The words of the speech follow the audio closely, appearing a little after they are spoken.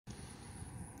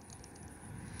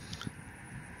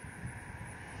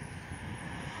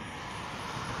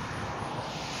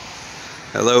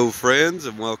Hello friends,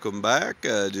 and welcome back.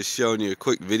 Just showing you a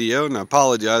quick video, and I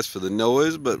apologize for the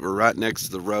noise, but we're right next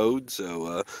to the road,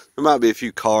 so there might be a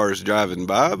few cars driving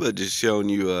by, but just showing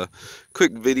you a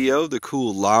quick video of the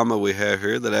cool llama we have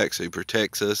here that actually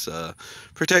protects us,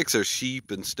 protects our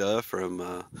sheep and stuff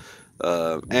from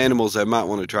animals that might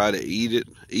want to try to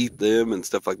eat them and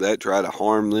stuff like that, try to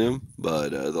harm them.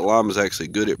 But the llama's actually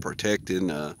good at protecting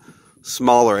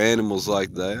smaller animals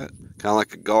like that, kind of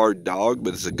like a guard dog,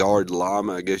 but it's a guard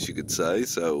llama, I guess you could say.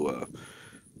 So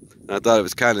I thought it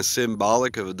was kind of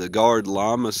symbolic of the guard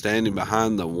llama standing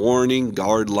behind the warning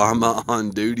guard llama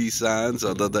on duty sign. So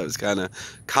I thought that was kind of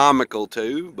comical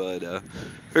too, but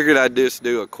figured I'd just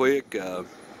do a quick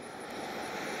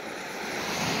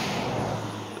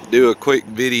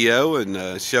video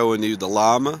and showing you the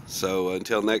llama. So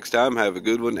until next time, have a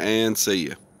good one and see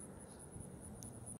you.